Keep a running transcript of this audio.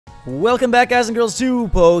Welcome back, guys and girls, to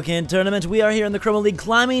Pokkén Tournament. We are here in the Chroma League,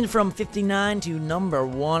 climbing from 59 to number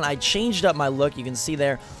 1. I changed up my look. You can see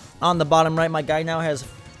there on the bottom right, my guy now has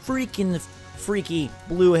freaking freaky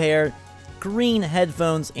blue hair, green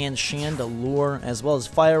headphones, and Chandelure, as well as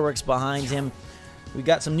fireworks behind him. We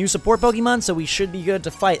got some new support Pokemon, so we should be good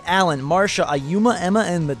to fight Alan, Marsha, Ayuma, Emma,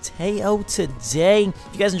 and Mateo today. If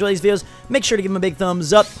you guys enjoy these videos, make sure to give them a big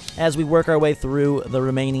thumbs up as we work our way through the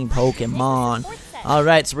remaining Pokemon.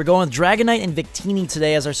 Alright, so we're going with Dragonite and Victini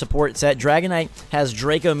today as our support set. Dragonite has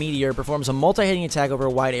Draco Meteor, performs a multi-hitting attack over a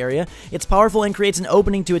wide area. It's powerful and creates an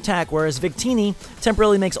opening to attack, whereas Victini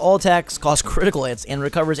temporarily makes all attacks cause critical hits and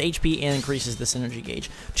recovers HP and increases the synergy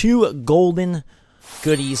gauge. 2 golden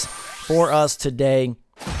goodies for us today,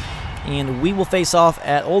 and we will face off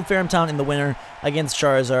at Old Ferrum Town in the winter against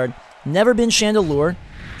Charizard. Never been Chandelure.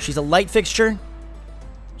 She's a light fixture.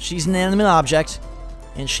 She's an inanimate object.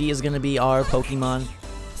 And she is going to be our Pokemon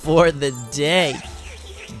for the day.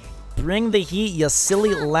 Bring the heat, you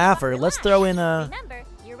silly laugher. Let's throw in a...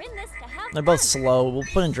 They're both slow. We'll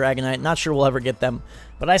put in Dragonite. Not sure we'll ever get them.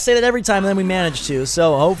 But I say that every time, and then we manage to.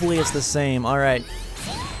 So hopefully it's the same. Alright.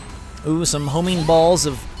 Ooh, some homing balls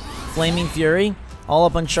of Flaming Fury. All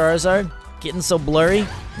up on Charizard. Getting so blurry.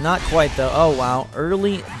 Not quite, though. Oh, wow.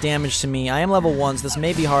 Early damage to me. I am level 1, so this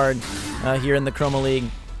may be hard here in the Chroma League.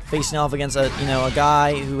 Facing off against a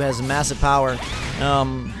guy who has massive power,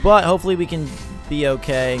 but hopefully we can be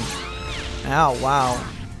okay. Ow! Wow.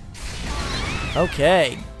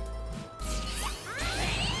 Okay.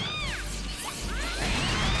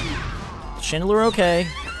 Chandelure okay.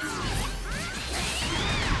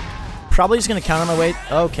 Probably just gonna counter my weight.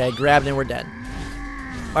 Okay, grabbed and we're dead.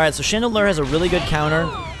 All right, so Chandelure has a really good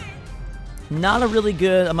counter, not a really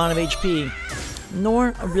good amount of HP,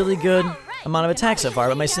 nor a really good amount of attack so far,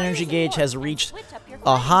 but my synergy gauge has reached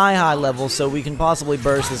a high level, so we can possibly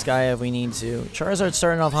burst this guy if we need to. Charizard's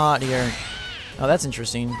starting off hot here. Oh, that's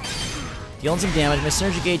interesting. Dealing some damage. My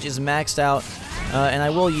synergy gauge is maxed out, and I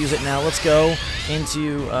will use it now. Let's go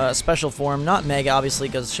into special form. Not Mega, obviously,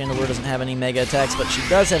 because Chandelure doesn't have any Mega attacks, but she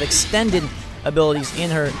does have extended abilities in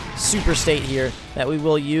her super state here that we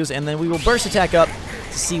will use, and then we will burst attack up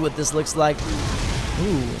to see what this looks like.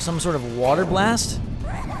 Ooh, some sort of water blast?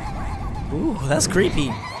 Ooh, that's creepy.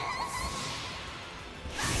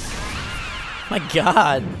 My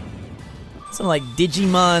god. Some like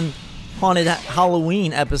Digimon Haunted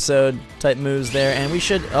Halloween episode type moves there. And we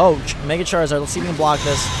should... Oh, Mega Charizard. Let's see if we can block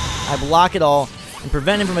this. I block it all and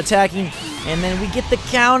prevent him from attacking. And then we get the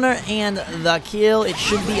counter and the kill. It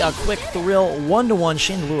should be a quick thrill 1-to-1.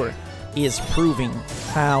 Chandelure is proving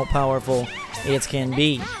how powerful it can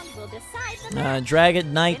be.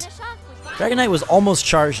 Dragonite was almost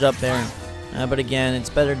charged up there. But again, it's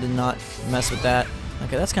better to not mess with that.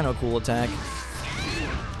 Okay, that's kind of a cool attack.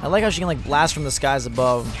 I like how she can like blast from the skies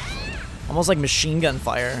above. Almost like machine gun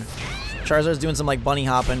fire. Charizard's doing some like bunny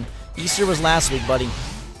hopping. Easter was last week, buddy.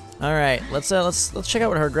 Alright, let's check out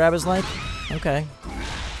what her grab is like. Okay.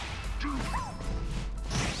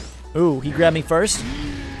 Ooh, he grabbed me first.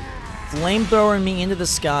 Flamethrowing me into the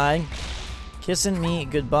sky. Kissing me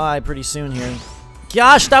goodbye pretty soon here.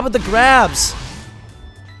 Gosh, stop with the grabs!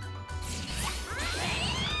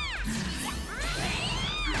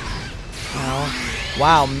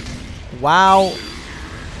 Wow. Wow.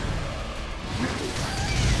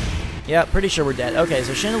 Yeah, pretty sure we're dead. Okay,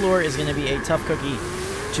 so Chandelure is going to be a tough cookie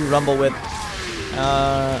to rumble with.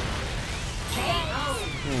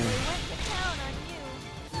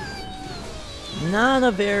 Not a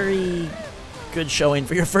very good showing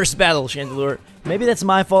for your first battle, Chandelure. Maybe that's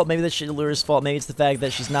my fault. Maybe that's Chandelure's fault. Maybe it's the fact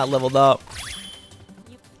that she's not leveled up.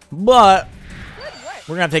 But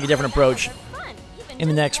we're going to have to take a different approach in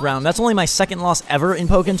the next round. That's only my second loss ever in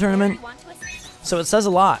Pokkén Tournament, so it says a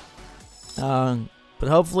lot. But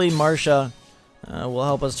hopefully Marsha will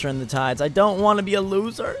help us turn the tides. I don't want to be a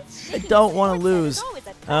loser. I don't want to lose.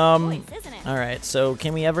 Alright, so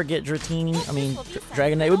can we ever get Dratini? I mean,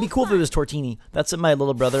 Dragonite. It would be cool if it was Tortini. That's what my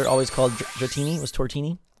little brother always called Dratini, was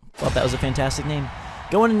Tortini. Thought that was a fantastic name.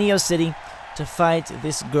 Going to Neo City to fight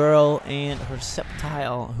this girl and her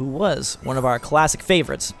Sceptile, who was one of our classic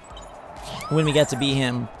favorites when we get to be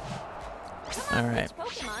him. Alright.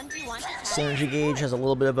 Synergy gauge has a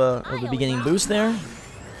little bit of a beginning boost there.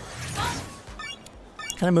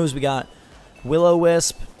 What kind of moves we got?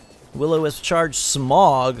 Will-O-Wisp. Will-O-Wisp charge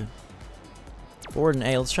Smog. Forward and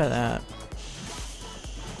A. Let's try that.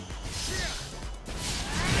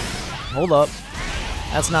 Hold up.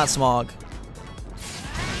 That's not Smog.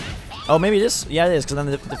 Oh, maybe it is. Yeah, it is, because then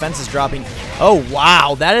the defense is dropping. Oh,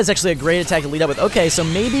 wow. That is actually a great attack to lead up with. Okay, so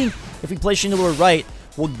maybe if we play Chandelure right,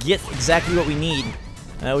 we'll get exactly what we need.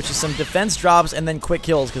 which is some defense drops and then quick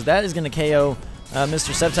kills, because that is going to KO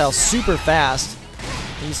Mr. Sceptile super fast.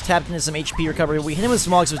 He's tapped into some HP recovery. We hit him with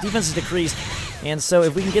Smog, so his defense is decreased. And so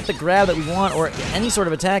if we can get the grab that we want, or any sort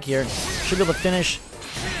of attack here, should be able to finish.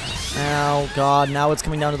 Oh, God. Now it's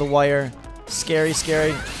coming down to the wire. Scary,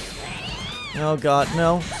 scary. Oh, God.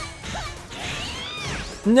 No.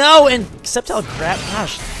 No! And Sceptile grab.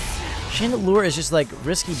 Gosh. Chandelure is just like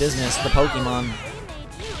risky business, the Pokemon.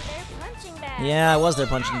 Yeah, it was their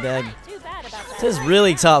punching bag. This is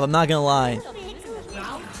really tough, I'm not gonna lie.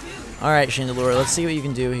 Alright, Chandelure, let's see what you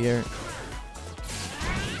can do here.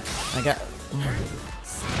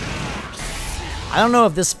 I don't know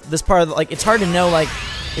if this part of the, like, it's hard to know, like,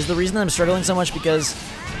 is the reason that I'm struggling so much because,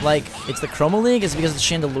 like, it's the Chroma League? Is it because it's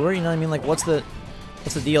Chandelure? You know what I mean? Like, what's the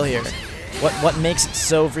deal here? What makes it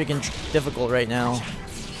so freaking difficult right now?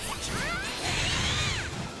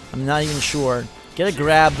 I'm not even sure. Get a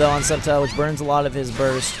grab, though, on Sceptile, which burns a lot of his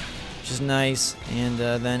burst, which is nice. And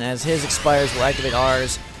then as his expires, we'll activate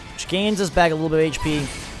ours, which gains us back a little bit of HP,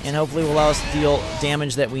 and hopefully will allow us to deal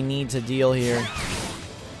damage that we need to deal here.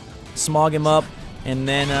 Smog him up, and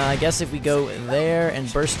then I guess if we go there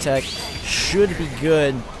and Burst Tech, should be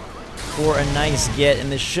good for a nice get,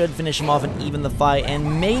 and this should finish him off and even the fight,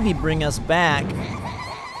 and maybe bring us back.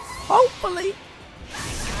 Hopefully.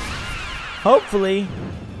 Hopefully.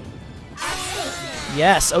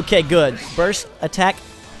 Yes, okay, good. Burst, attack,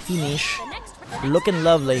 finish. Looking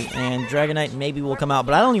lovely. And Dragonite maybe will come out,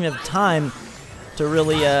 but I don't even have time to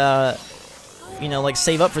really, you know, like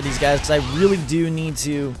save up for these guys, because I really do need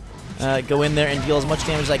to go in there and deal as much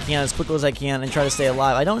damage as I can, as quickly as I can, and try to stay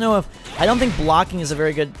alive. I don't think blocking is a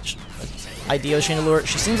very good idea with Chandelure.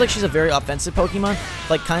 She seems like she's a very offensive Pokemon,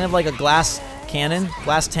 like kind of like a glass cannon,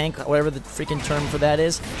 glass tank, whatever the freaking term for that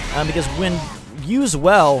is, because when used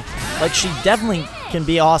well, like, she definitely can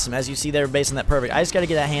be awesome, as you see there based on that perfect. I just got to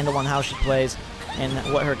get a handle on how she plays and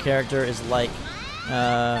what her character is like,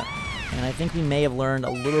 and I think we may have learned a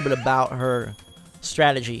little bit about her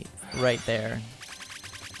strategy right there.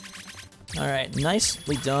 Alright,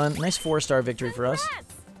 nicely done. Nice 4-star victory for us.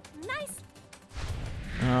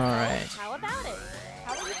 Alright. How about it?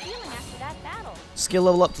 How are you feeling after that battle? Skill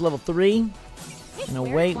level up to level 3. And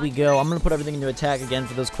away we go. I'm going to put everything into attack again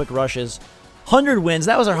for those quick rushes. 100 wins.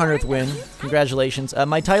 That was our 100th win. Congratulations.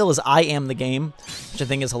 My title is I Am the Game, which I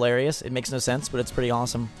think is hilarious. It makes no sense, but it's pretty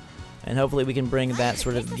awesome. And hopefully we can bring that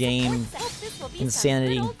sort of game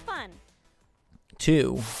insanity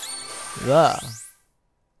to the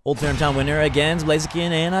Ultimate Town winner against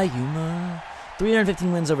Blaziken and Ayuma.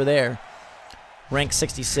 315 wins over there. Rank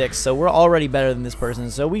 66, so we're already better than this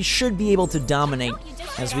person, so we should be able to dominate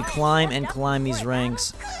as we climb and climb these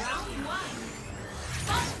ranks.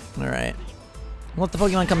 Alright. Let the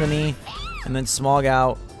Pokemon come to me, and then Smog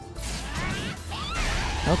out.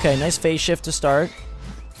 Okay, nice phase shift to start.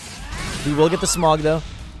 We will get the Smog, though,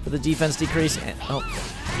 for the defense decrease. And,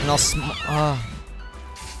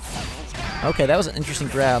 okay, that was an interesting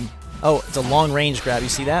grab. Oh, it's a long-range grab. You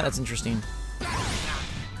see that? That's interesting.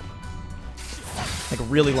 Like a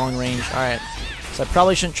really long range. Alright. So I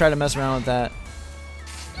probably shouldn't try to mess around with that.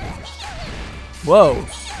 Whoa.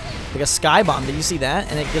 Like a Sky Bomb. Did you see that?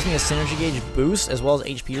 And it gives me a Synergy Gauge boost as well as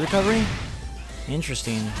HP recovery.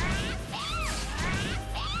 Interesting.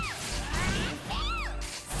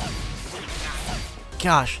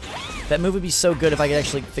 Gosh. That move would be so good if I could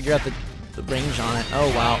actually figure out the range on it. Oh,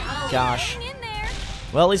 wow. Gosh.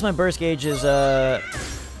 Well, at least my burst gauge is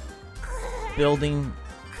building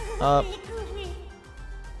up.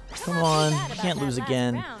 Come on, can't lose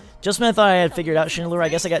again. Just when I thought I had figured out Chandelure, I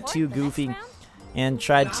guess I got too goofy and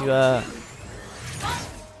tried to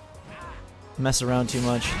mess around too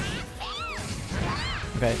much.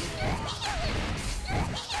 Okay.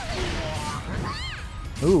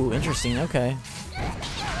 Ooh, interesting, okay.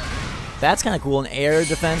 That's kind of cool, an air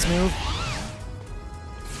defense move.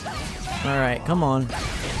 Alright, come on.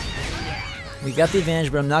 We got the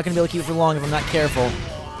advantage, but I'm not going to be able to keep it for long if I'm not careful.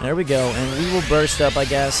 There we go, and we will burst up, I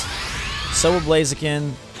guess. So will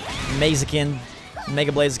Blaziken, Maziken,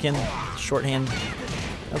 Mega Blaziken, shorthand.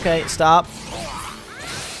 Okay, stop.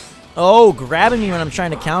 Oh, grabbing me when I'm trying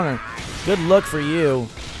to counter. Good look for you.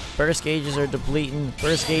 Burst gauges are depleting.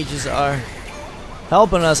 Burst gauges are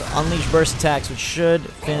helping us unleash burst attacks, which should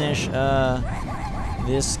finish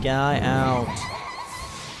this guy out.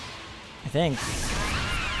 I think.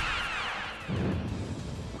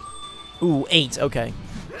 Ooh, 8, okay.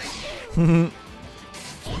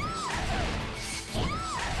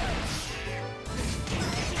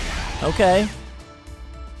 Okay.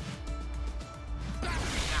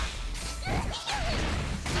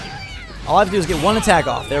 All I have to do is get one attack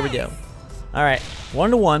off. There we go. Alright.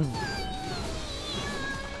 1-1.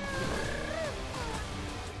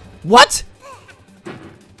 What?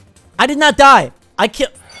 I did not die. I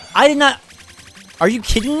did not. Are you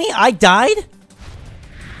kidding me? I died?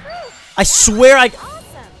 I swear I.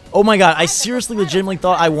 Oh my god, I seriously legitimately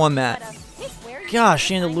thought I won that. Gosh,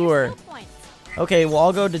 Chandelure. Okay, well,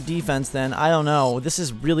 I'll go to defense then. I don't know. This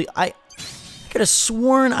is really. I could have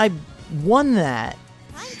sworn I won that.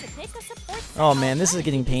 Oh man, this is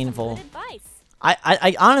getting painful.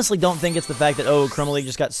 I honestly don't think it's the fact that, oh, Chroma League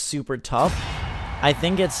just got super tough. I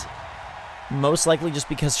think it's most likely just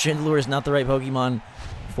because Chandelure is not the right Pokemon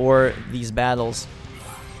for these battles.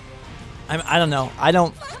 I don't know. I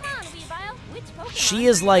don't. She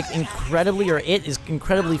is like incredibly, or it is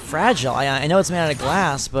incredibly fragile. I know it's made out of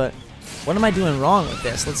glass, but what am I doing wrong with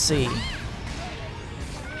this? Let's see.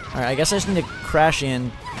 Alright, I guess I just need to crash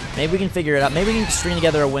in. Maybe we can figure it out. Maybe we can string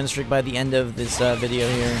together a win streak by the end of this video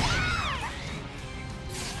here.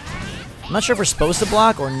 I'm not sure if we're supposed to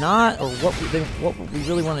block or not, or what we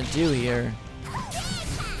really want to do here.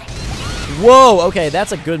 Whoa, okay,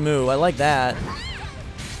 that's a good move. I like that.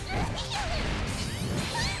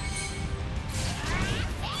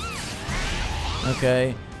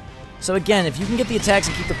 Okay. So again, if you can get the attacks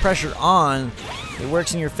and keep the pressure on, it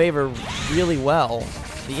works in your favor really well.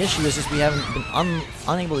 The issue is just we haven't been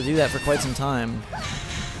unable to do that for quite some time.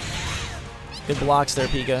 Good blocks there,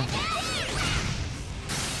 Pika.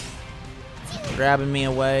 Grabbing me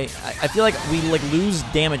away. I feel like we like lose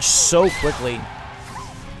damage so quickly.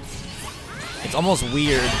 It's almost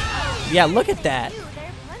weird. Yeah, look at that.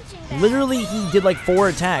 Literally, he did like 4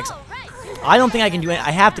 attacks. I don't think I can do it.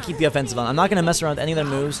 I have to keep the offensive on. I'm not going to mess around with any of their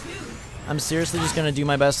moves. I'm seriously just going to do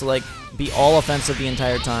my best to like be all offensive the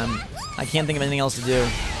entire time. I can't think of anything else to do.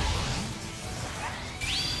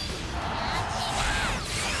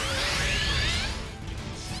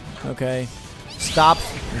 Okay. Stop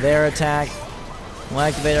their attack. We'll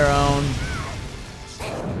activate our own.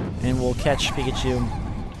 And we'll catch Pikachu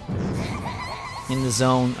in the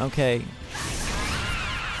zone. Okay.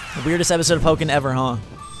 The weirdest episode of Pokken ever, huh?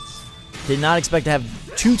 Did not expect to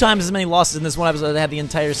have 2 times as many losses in this one episode as I had the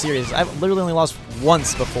entire series. I've literally only lost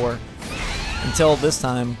once before. Until this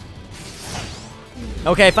time.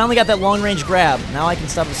 Okay, I finally got that long-range grab. Now I can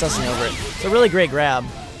stop obsessing over it. It's a really great grab.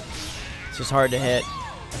 It's just hard to hit.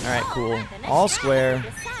 Alright, cool. All square.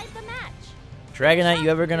 Dragonite, you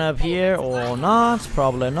ever gonna appear or not?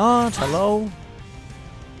 Probably not. Hello?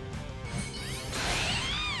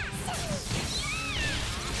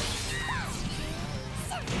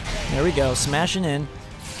 There we go. Smashing in.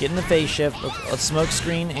 Getting the phase shift. A smoke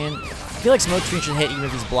screen, and I feel like smoke screen should hit even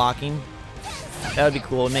if he's blocking. That would be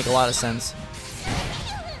cool. It would make a lot of sense.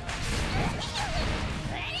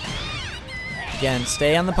 Again,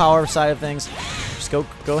 stay on the power side of things. Just go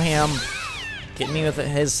ham. Getting me with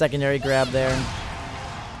his secondary grab there.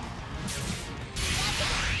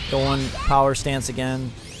 Going power stance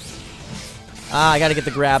again. Ah, I gotta get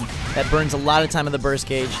the grab. That burns a lot of time in the burst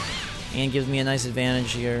gauge and gives me a nice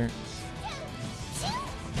advantage here.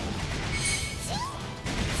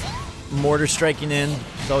 Mortar striking in.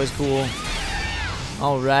 It's always cool.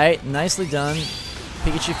 Alright, nicely done.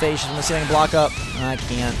 Pikachu face. I'm gonna see if I can block up. I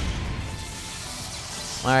can't.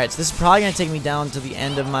 Alright, so this is probably gonna take me down to the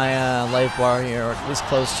end of my life bar here, or at least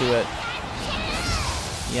close to it.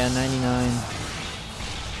 Yeah, 99.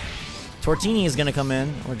 Tortini is gonna come in,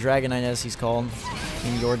 or Dragonite as he's called,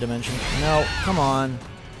 in your dimension. No, come on.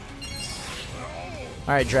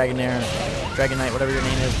 Alright, Dragonair, Dragonite, whatever your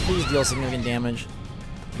name is, please deal significant damage.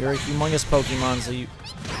 You're a humongous Pokemon, so you...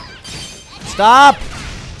 Stop!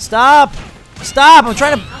 Stop! Stop! I'm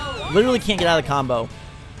trying to... Literally can't get out of the combo.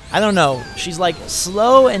 I don't know. She's like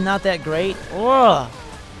slow and not that great. Ugh.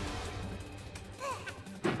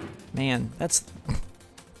 Man, that's...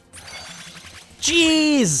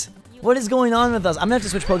 Jeez! What is going on with us? I'm gonna have to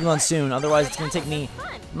switch Pokemon soon, otherwise it's gonna take me...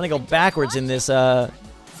 I'm gonna go backwards in this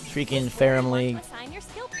freaking Ferrum League.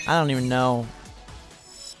 I don't even know.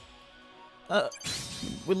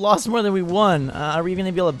 We lost more than we won. Are we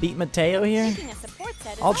gonna be able to beat Mateo here?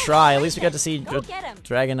 I'll try. At least we got to see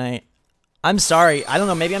Dragonite. I'm sorry. I don't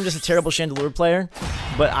know. Maybe I'm just a terrible Chandelure player,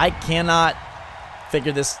 but I cannot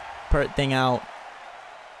figure this thing out.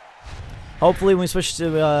 Hopefully, when we switch to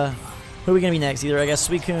who are we gonna be next? Either I guess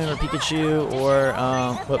Suicune or Pikachu or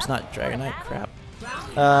whoops, not Dragonite. Crap.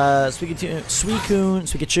 Suicune,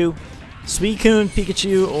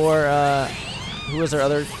 Pikachu, or who was our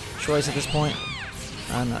other choice at this point?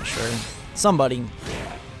 I'm not sure. Somebody.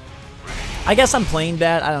 I guess I'm playing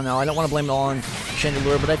bad. I don't know. I don't want to blame it all on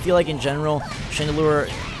Chandelure, but I feel like in general, Chandelure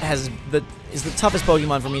is the toughest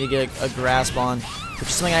Pokemon for me to get a grasp on, which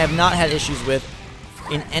is something I have not had issues with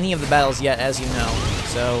in any of the battles yet, as you know.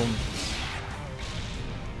 So,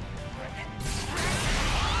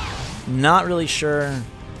 not really sure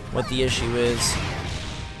what the issue is.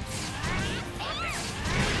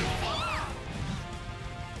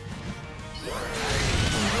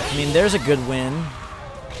 I mean, there's a good win.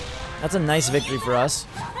 That's a nice victory for us.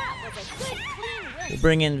 We'll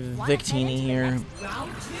bring in Victini here.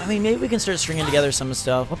 I mean, maybe we can start stringing together some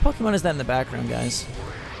stuff. What Pokemon is that in the background, guys?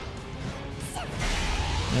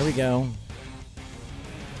 There we go.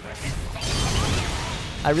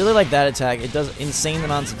 I really like that attack. It does insane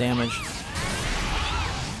amounts of damage.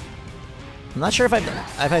 I'm not sure if I've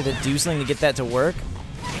had to do something to get that to work.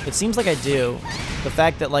 It seems like I do. The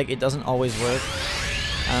fact that, like, it doesn't always work.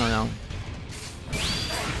 I don't know.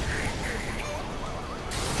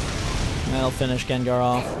 That'll finish Gengar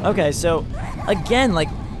off. Okay, so, again, like,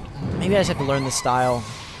 maybe I just have to learn the style.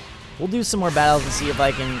 We'll do some more battles and see if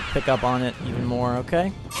I can pick up on it even more,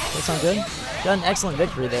 okay? That sound good? Got an excellent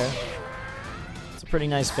victory there. It's a pretty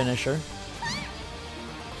nice finisher.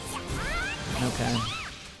 Okay.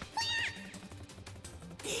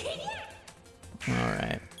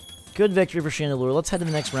 Alright. Good victory for Chandelure. Let's head to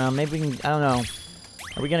the next round. Maybe we can, I don't know.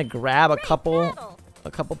 Are we gonna grab a couple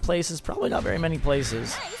places? Probably not very many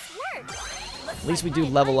places. At least we do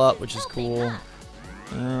level up, which is cool.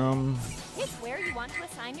 Pick where you want to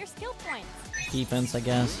assign your skill points. Defense, I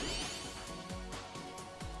guess.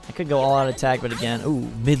 I could go all out attack, but again, ooh,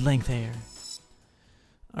 mid-length air.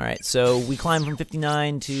 Alright, so we climb from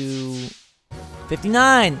 59 to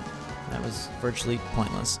 59! That was virtually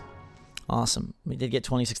pointless. Awesome. We did get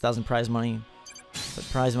 26,000 prize money, but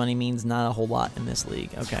prize money means not a whole lot in this league.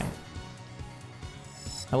 Okay.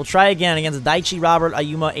 I will try again against Daichi, Robert,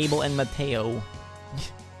 Ayuma, Abel, and Mateo.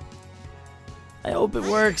 I hope it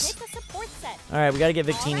works. Alright, we gotta get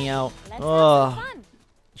Victini out. Oh,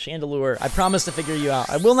 Chandelure. I promise to figure you out.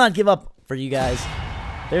 I will not give up for you guys.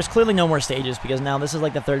 There's clearly no more stages because now this is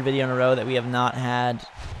like the third video in a row that we have not had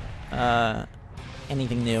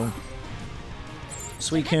anything new.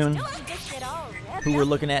 Suicune, who we're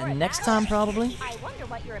looking at next time probably.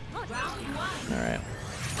 Alright.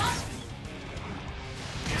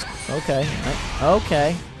 Okay.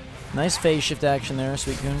 Okay. Nice phase shift action there,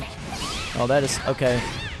 Suicune. Oh, that is okay.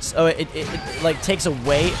 So it like takes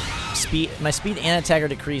away speed. My speed and attack are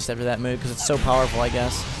decreased after that move because it's so powerful, I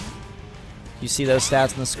guess. You see those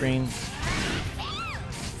stats on the screen?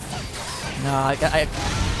 No,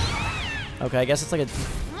 okay, I guess it's like a.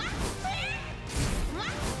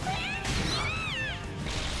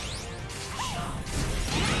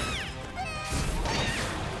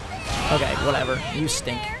 Okay, whatever. You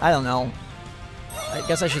stink. I don't know. I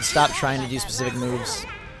guess I should stop trying to do specific moves.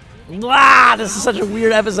 Ah, this is such a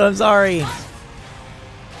weird episode. I'm sorry.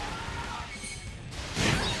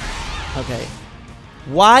 Okay.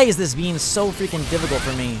 Why is this being so freaking difficult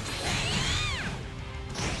for me?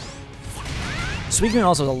 Suicune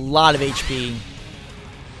also has a lot of HP.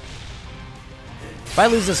 If I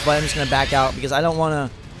lose this fight, I'm just gonna back out because I don't wanna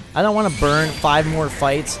burn 5 more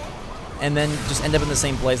fights and then just end up in the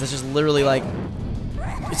same place. That's just literally like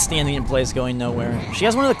it's standing in place, going nowhere. She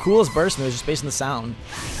has one of the coolest burst moves just based on the sound.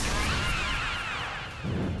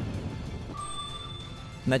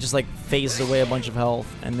 And that just like phases away a bunch of health,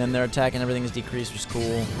 and then their attack and everything is decreased, which is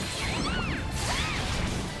cool.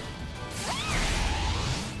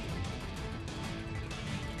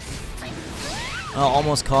 Oh,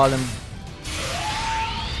 almost caught him.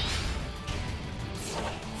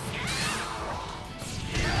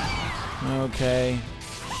 Okay.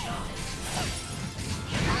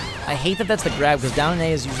 I hate that that's the grab, because down and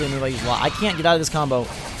A is usually a move I use a lot. I can't get out of this combo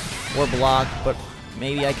or block, but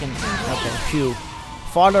maybe I can. Okay, phew.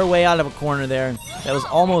 Fought our way out of a corner there. That was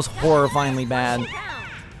almost horrifyingly bad.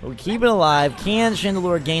 But we keep it alive. Can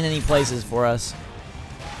Chandelure gain any places for us?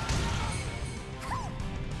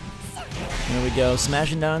 There we go.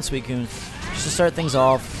 Smashing down Suicune. Just to start things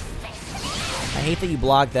off. I hate that you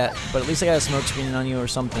blocked that, but at least I got a smoke screen on you or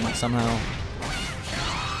something somehow.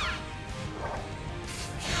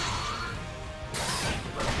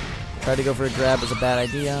 Tried to go for a grab was a bad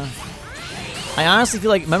idea. I honestly feel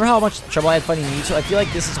like, remember how much trouble I had fighting Mewtwo? I feel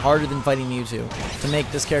like this is harder than fighting Mewtwo to make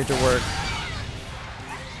this character work.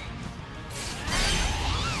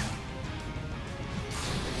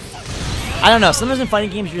 I don't know, sometimes in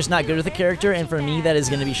fighting games you're just not good with a character, and for me that is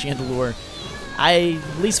going to be Chandelure.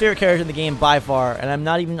 Least favorite character in the game by far, and I'm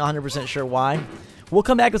not even 100% sure why. We'll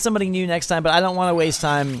come back with somebody new next time, but I don't want to waste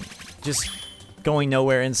time just going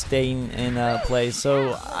nowhere and staying in place.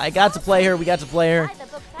 So I got to play her, we got to play her.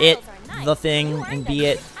 The thing, and be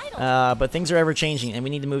it. but things are ever changing, and we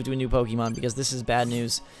need to move to a new Pokemon because this is bad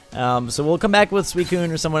news. So we'll come back with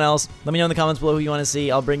Suicune or someone else. Let me know in the comments below who you want to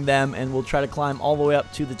see. I'll bring them, and we'll try to climb all the way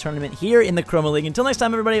up to the tournament here in the Chroma League. Until next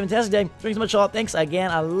time, everybody, have a fantastic day. Drinks much all. Thanks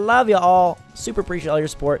again. I love you all. Super appreciate all your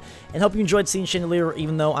support, and hope you enjoyed seeing Chandelure,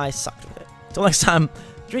 even though I sucked with it. Until next time,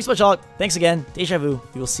 drinks much all. Thanks again. Deja vu.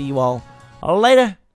 We will see you all later.